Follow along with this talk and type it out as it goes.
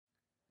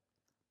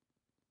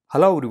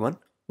Hello everyone,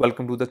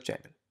 welcome to the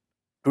channel.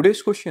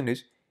 Today's question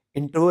is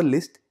interval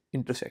list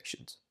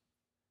intersections.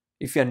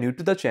 If you are new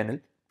to the channel,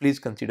 please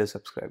consider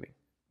subscribing.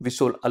 We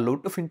solve a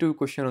lot of interview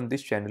questions on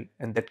this channel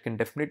and that can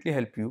definitely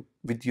help you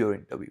with your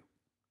interview.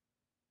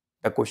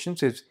 The question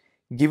says,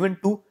 given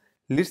two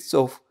lists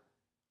of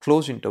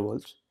closed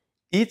intervals,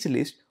 each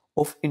list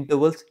of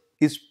intervals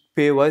is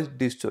pairwise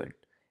disjoint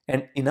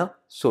and in a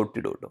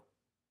sorted order.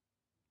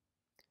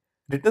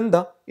 Return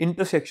the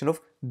intersection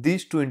of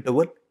these two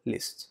interval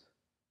lists.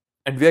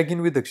 And we are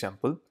given with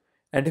example,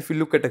 and if we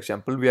look at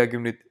example, we are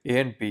given with A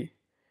and B,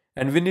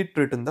 and we need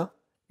to return the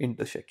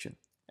intersection,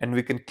 and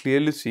we can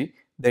clearly see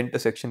the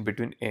intersection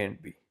between A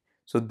and B.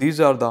 So these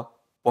are the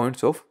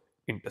points of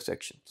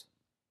intersections.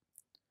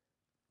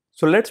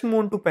 So let's move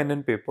on to pen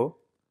and paper.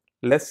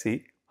 Let's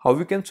see how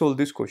we can solve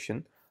this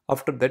question.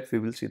 After that we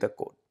will see the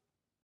code.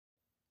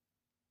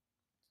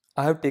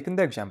 I have taken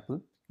the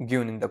example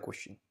given in the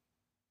question,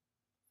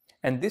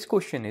 and this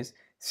question is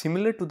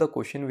similar to the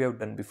question we have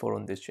done before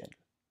on this channel.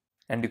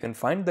 And you can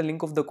find the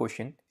link of the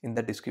question in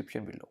the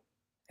description below.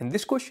 And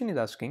this question is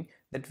asking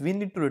that we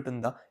need to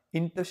return the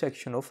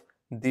intersection of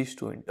these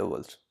two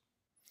intervals.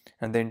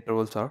 And the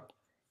intervals are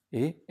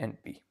A and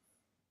B.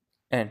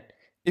 And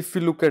if we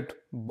look at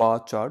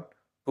bar chart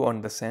to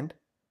understand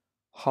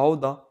how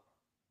the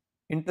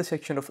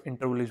intersection of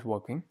interval is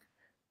working,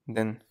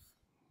 then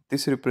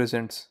this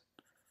represents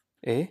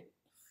A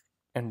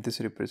and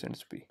this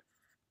represents B.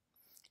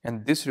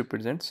 And this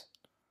represents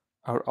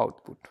our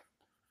output.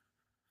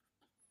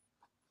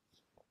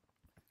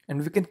 And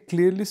we can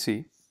clearly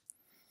see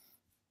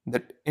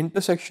that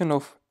intersection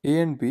of A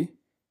and B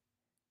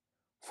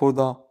for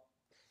the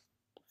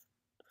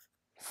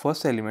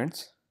first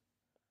elements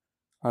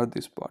are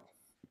this part.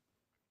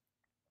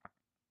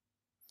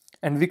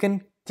 And we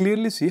can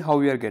clearly see how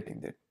we are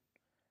getting that.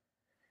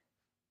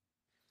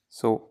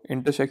 So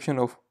intersection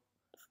of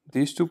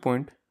these 2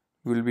 points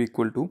will be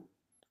equal to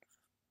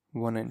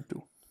 1 and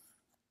 2.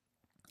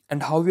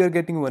 And how we are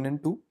getting 1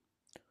 and 2?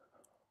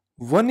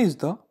 1 is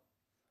the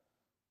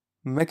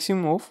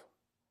maximum of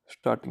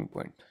starting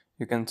point.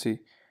 You can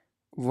see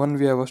one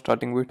we have a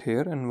starting point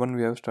here and one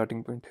we have a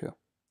starting point here.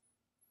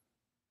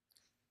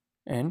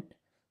 And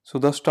so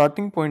the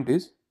starting point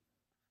is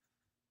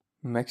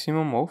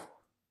maximum of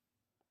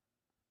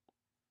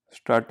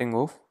starting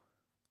of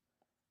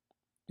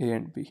A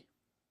and B.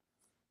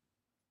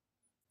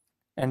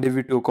 And if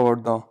we talk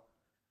about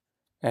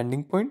the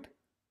ending point,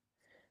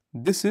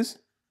 this is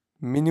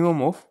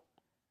minimum of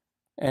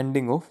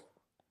ending of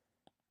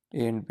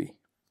A and B.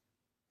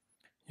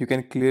 You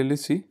can clearly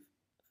see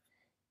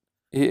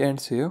A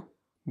ends here,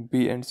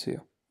 B ends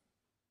here.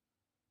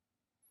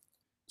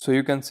 So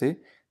you can say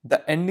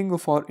the ending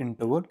of our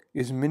interval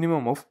is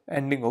minimum of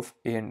ending of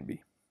A and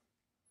B.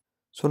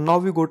 So now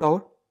we got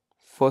our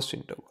first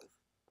interval.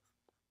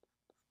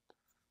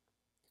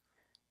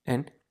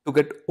 And to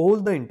get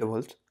all the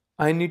intervals,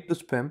 I need to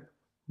span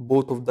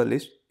both of the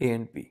list A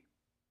and B.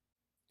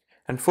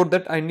 And for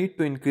that I need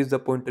to increase the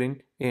pointer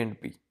in A and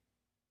B.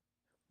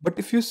 But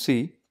if you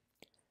see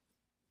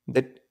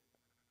that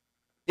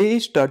A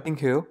is starting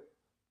here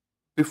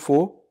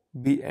before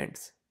B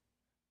ends,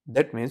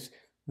 that means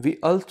we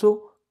also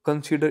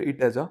consider it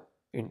as a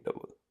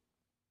interval.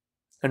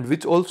 And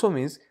which also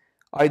means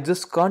I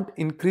just can't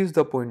increase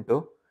the pointer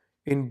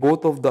in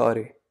both of the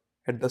array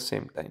at the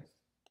same time.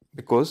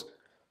 Because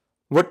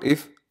what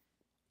if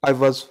I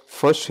was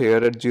first here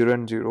at 0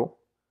 and 0?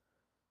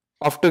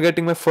 After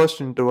getting my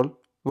first interval,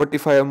 what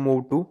if I have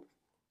moved to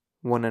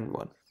 1 and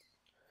 1?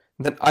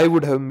 Then I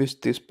would have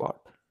missed this part.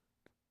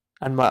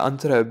 And my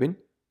answer have been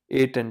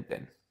 8 and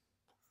 10.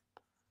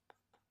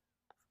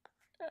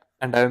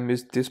 And I have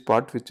missed this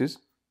part, which is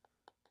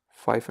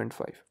 5 and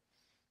 5.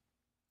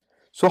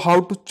 So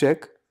how to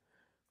check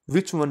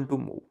which one to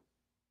move?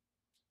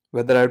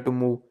 Whether I have to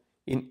move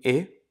in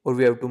A or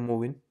we have to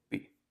move in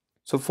B.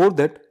 So for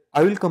that,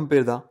 I will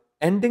compare the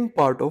ending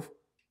part of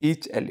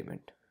each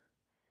element.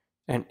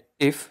 And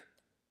if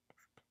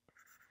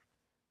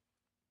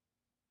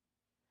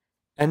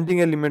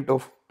ending element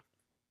of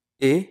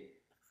A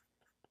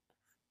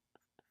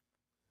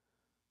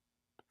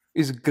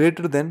is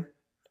greater than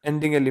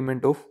ending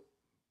element of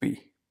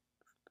B.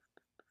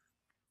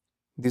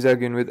 These are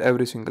given with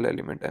every single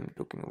element I am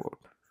talking about.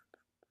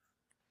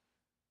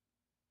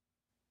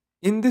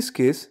 In this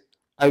case,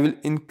 I will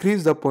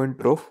increase the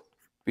pointer of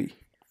B.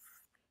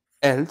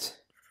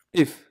 Else,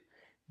 if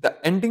the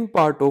ending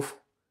part of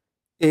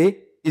A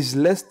is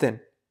less than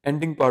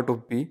ending part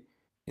of B,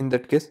 in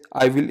that case,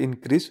 I will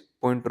increase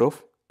pointer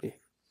of A.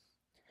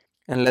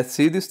 And let's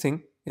see this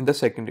thing in the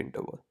second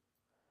interval.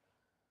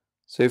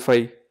 So if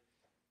I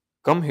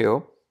come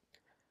here,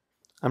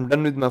 I'm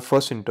done with my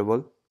first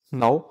interval.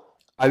 Now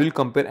I will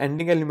compare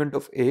ending element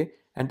of A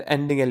and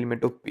ending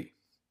element of B.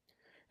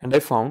 And I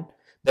found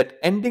that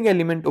ending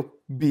element of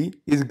B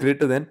is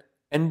greater than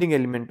ending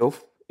element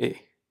of A.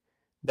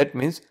 That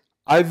means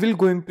I will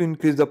going to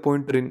increase the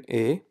pointer in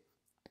A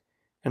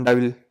and I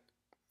will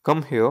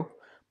come here,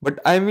 but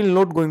I will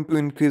not going to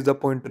increase the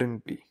pointer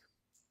in B.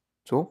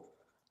 So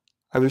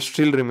I will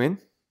still remain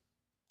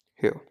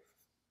here.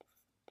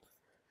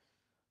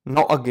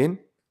 Now again,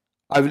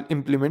 I will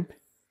implement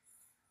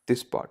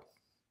this part,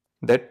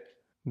 that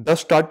the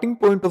starting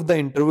point of the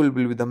interval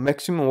will be the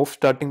maximum of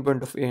starting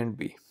point of A and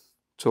B.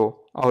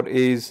 So our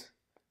A is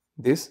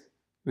this,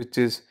 which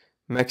is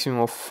maximum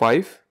of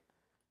 5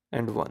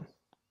 and 1.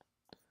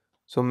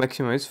 So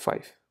maximum is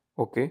 5.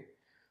 Okay.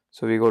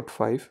 So we got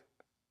 5.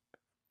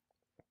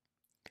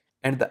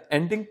 And the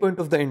ending point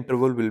of the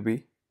interval will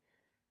be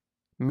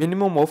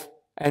minimum of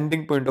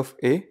ending point of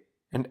A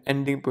and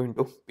ending point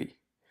of B.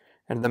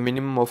 And the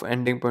minimum of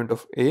ending point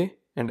of A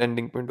and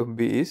ending point of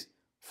B is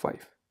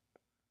 5.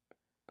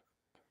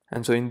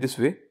 And so in this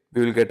way,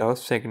 we will get our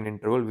second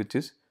interval, which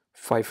is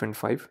 5 and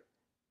 5,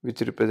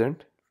 which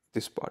represent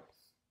this part.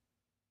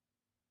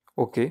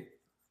 Okay.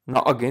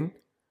 Now again,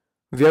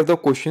 we have the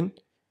question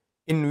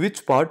in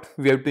which part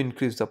we have to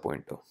increase the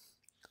pointer.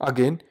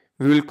 Again,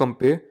 we will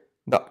compare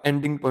the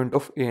ending point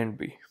of A and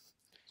B.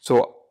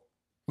 So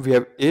we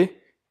have A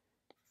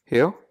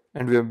here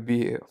and we have B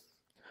here.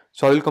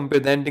 So I will compare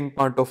the ending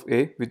part of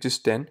A, which is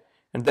 10,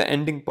 and the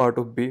ending part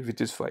of B, which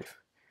is 5.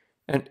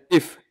 And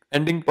if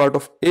ending part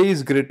of A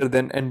is greater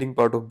than ending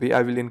part of B,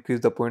 I will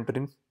increase the pointer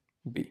in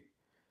B.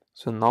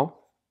 So now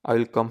I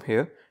will come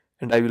here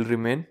and I will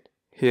remain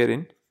here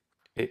in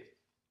A.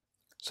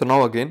 So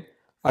now again,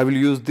 I will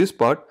use this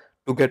part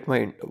to get my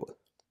interval.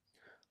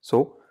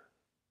 So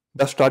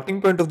the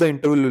starting point of the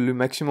interval will be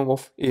maximum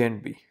of A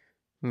and B.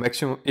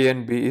 Maximum A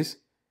and B is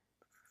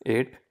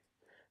 8,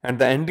 and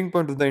the ending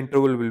point of the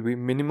interval will be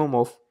minimum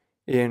of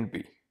A and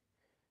B,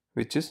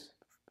 which is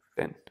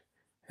 10.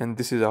 And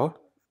this is our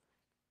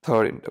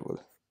third interval.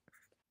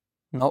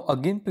 Now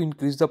again, to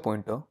increase the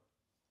pointer,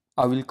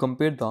 I will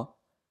compare the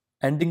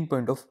ending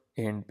point of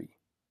A and B.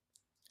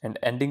 And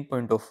ending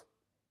point of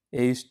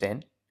A is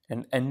 10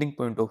 and ending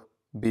point of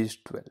B is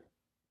 12.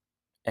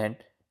 And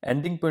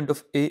ending point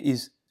of A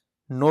is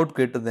not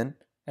greater than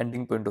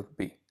ending point of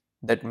B.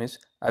 That means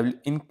I will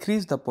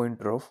increase the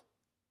pointer of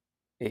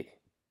A.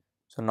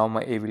 So now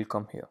my A will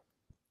come here.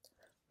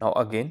 Now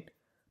again,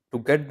 to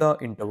get the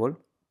interval,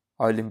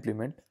 I will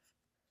implement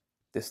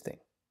this thing.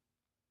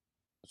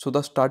 So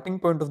the starting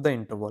point of the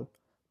interval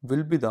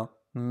will be the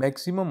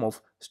maximum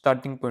of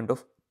starting point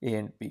of A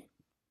and B.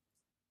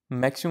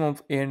 Maximum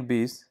of A and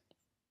B is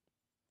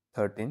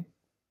 13,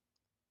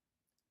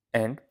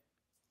 and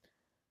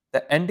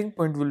the ending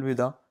point will be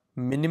the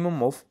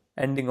minimum of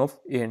ending of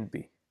A and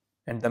B,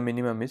 and the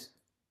minimum is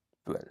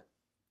 12.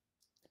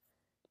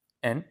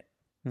 And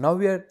now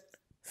we are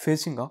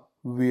facing a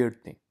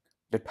weird thing,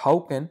 that how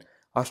can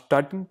a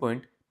starting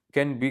point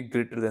can be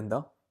greater than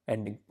the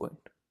ending point.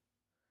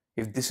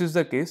 If this is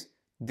the case,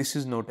 this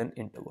is not an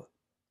interval.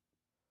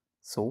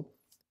 So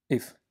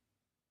if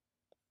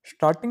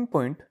starting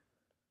point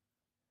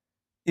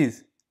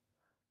is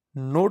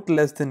not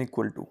less than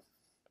equal to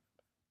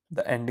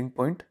the ending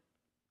point,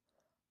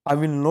 I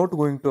will not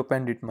going to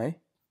append it my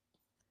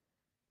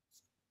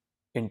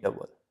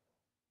interval.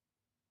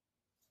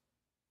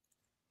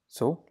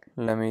 So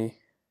let me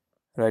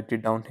write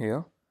it down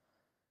here.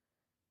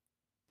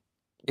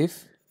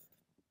 If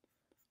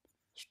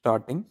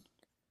starting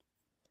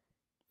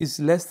is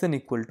less than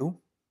equal to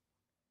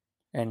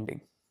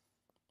ending,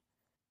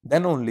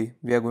 then only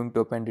we are going to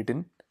append it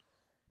in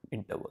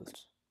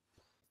intervals.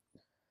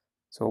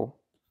 So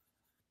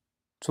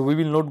we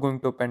will not going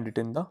to append it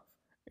in the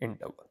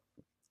interval.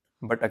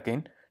 But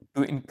again,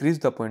 to increase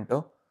the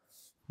pointer,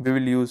 we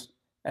will use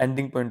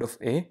ending point of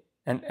A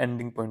and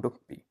ending point of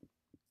B.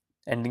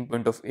 Ending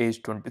point of A is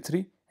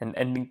 23 and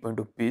ending point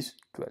of B is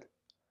 12.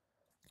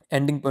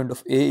 Ending point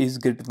of A is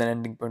greater than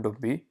ending point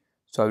of B,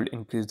 so I will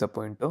increase the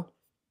pointer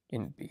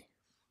in B.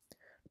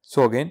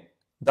 So again,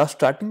 the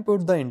starting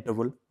point of the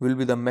interval will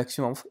be the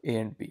maximum of A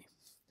and B,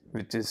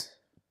 which is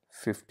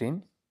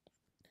 15,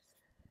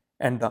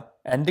 and the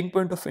ending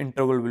point of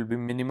interval will be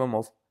minimum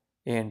of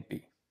A and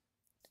B,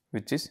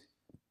 which is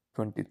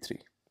 23.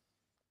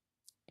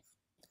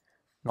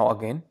 Now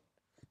again,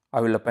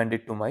 I will append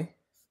it to my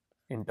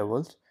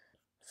intervals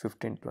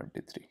 15,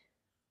 23,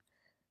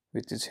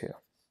 which is here.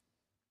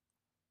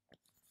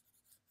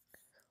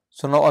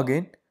 So now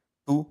again,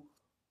 to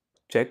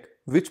check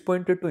which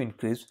pointer to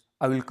increase,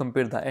 I will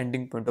compare the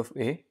ending point of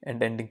A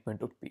and ending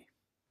point of B.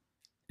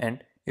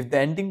 And if the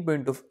ending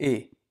point of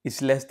A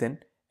is less than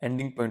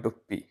ending point of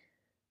B,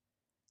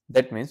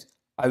 that means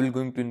I will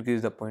going to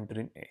increase the pointer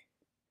in A.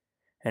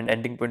 And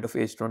ending point of A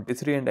is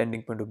 23 and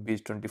ending point of B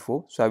is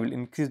 24, so I will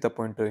increase the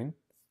pointer in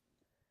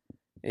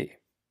A.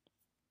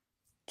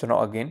 So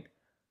now again,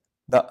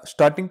 the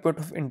starting point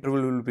of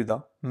interval will be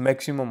the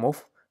maximum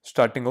of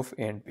starting of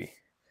A and B.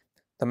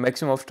 The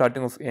maximum of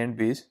starting of A and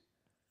B is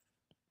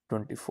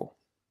 24,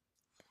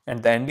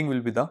 and the ending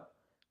will be the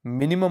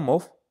minimum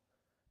of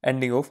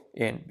ending of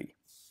A and B.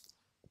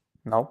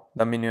 Now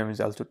the minimum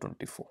is also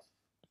 24.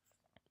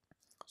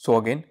 So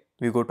again,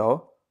 we got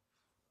our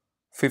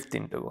fifth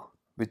interval,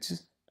 which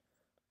is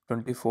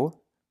 24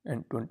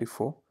 and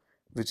 24,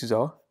 which is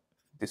our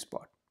this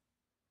part.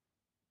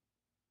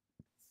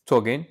 So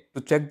again,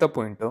 to check the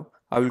pointer,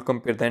 I will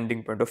compare the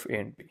ending point of A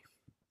and B.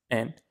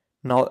 And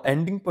Now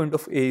ending point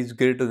of A is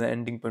greater than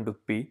ending point of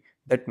B.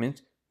 That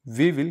means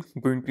we will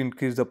going to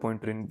increase the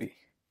pointer in B.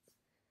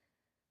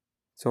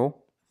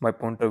 So my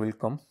pointer will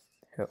come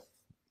here.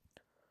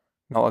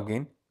 Now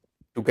again,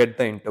 to get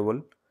the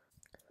interval.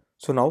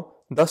 So now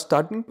the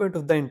starting point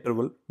of the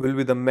interval will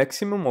be the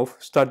maximum of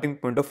starting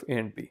point of A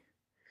and B.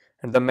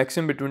 And the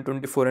maximum between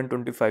 24 and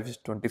 25 is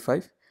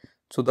 25.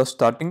 So the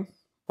starting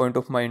point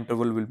of my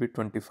interval will be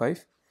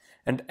 25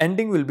 and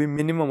ending will be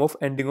minimum of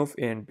ending of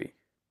A and B.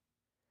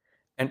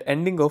 And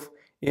ending of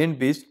A and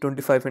B is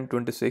 25 and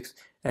 26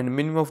 and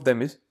minimum of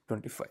them is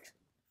 25.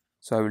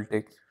 So I will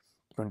take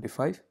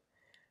 25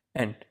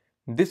 and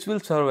this will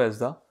serve as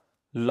the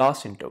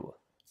last interval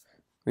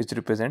which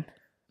represent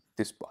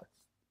this part.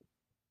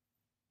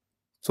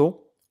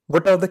 So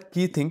what are the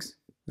key things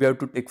we have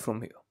to take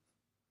from here?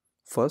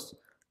 First,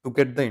 to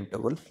get the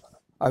interval,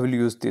 I will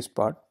use this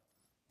part,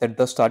 that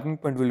the starting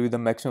point will be the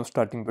maximum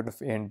starting point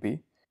of A and B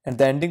and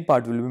the ending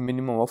part will be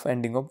minimum of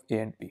ending of A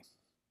and B.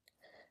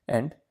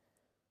 And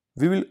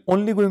we will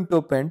only going to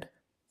append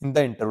in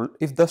the interval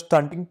if the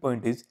starting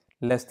point is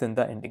less than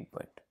the ending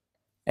point.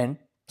 And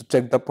to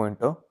check the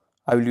pointer,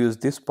 I will use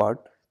this part,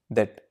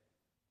 that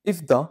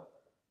if the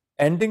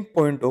ending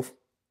point of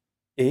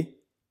A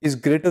is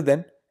greater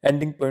than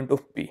ending point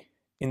of B,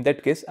 in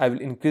that case I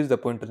will increase the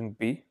pointer in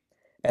B,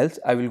 else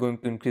I will going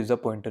to increase the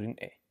pointer in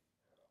A.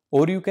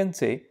 Or you can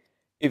say,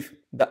 if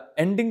the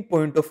ending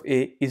point of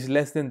A is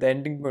less than the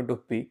ending point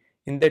of B,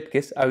 in that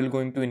case I will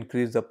going to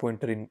increase the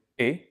pointer in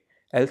A,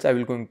 else I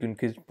will going to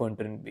increase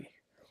pointer in B.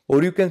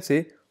 Or you can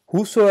say,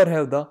 whosoever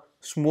have the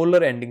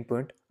smaller ending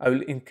point, I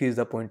will increase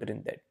the pointer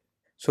in that.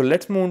 So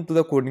let's move on to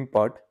the coding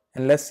part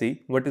and let's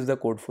see what is the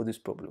code for this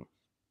problem.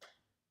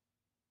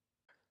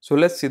 So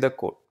let's see the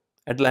code.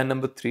 At line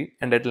number 3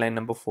 and at line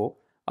number 4,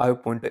 I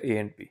have pointer A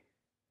and B,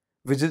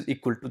 which is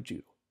equal to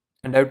 0.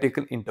 And I have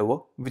taken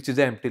interval, which is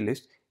an empty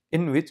list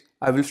in which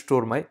I will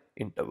store my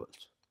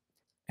intervals.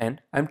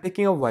 And I am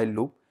taking a while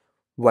loop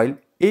while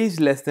A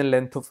is less than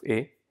length of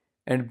A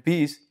and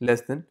B is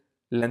less than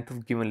length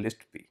of given list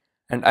B.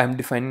 And I am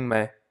defining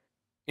my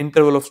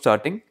interval of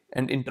starting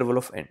and interval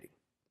of ending.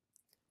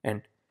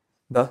 And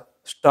the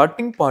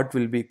starting part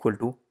will be equal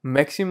to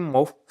maximum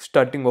of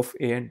starting of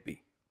A and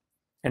B.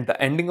 And the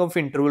ending of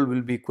interval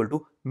will be equal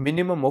to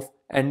minimum of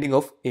ending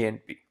of A and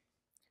B.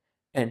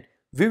 And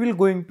we will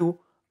going to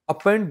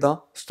append the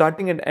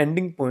starting and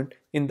ending point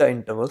in the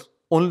intervals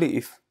only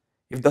if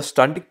the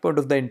starting point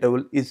of the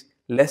interval is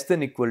less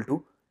than equal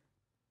to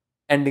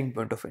ending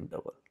point of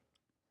interval.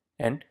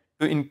 And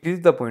to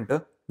increase the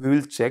pointer, we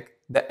will check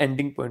the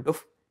ending point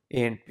of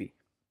A and B.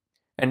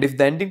 And if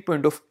the ending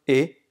point of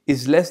A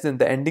is less than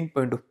the ending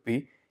point of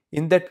B,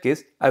 in that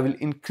case I will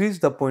increase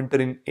the pointer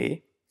in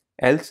A,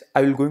 else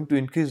I will going to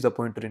increase the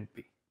pointer in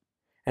B.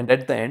 And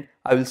at the end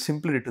I will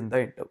simply return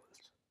the intervals.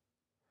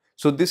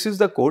 So this is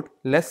the code.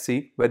 Let's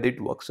see whether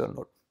it works or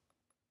not.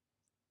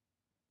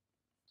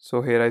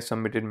 So here I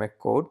submitted my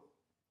code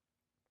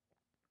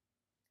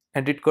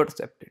and it got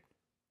accepted.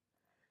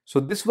 So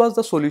this was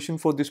the solution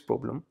for this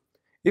problem.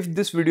 If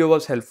this video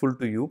was helpful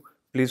to you,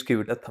 please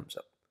give it a thumbs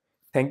up.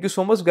 Thank you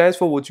so much guys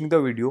for watching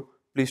the video.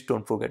 Please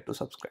don't forget to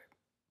subscribe.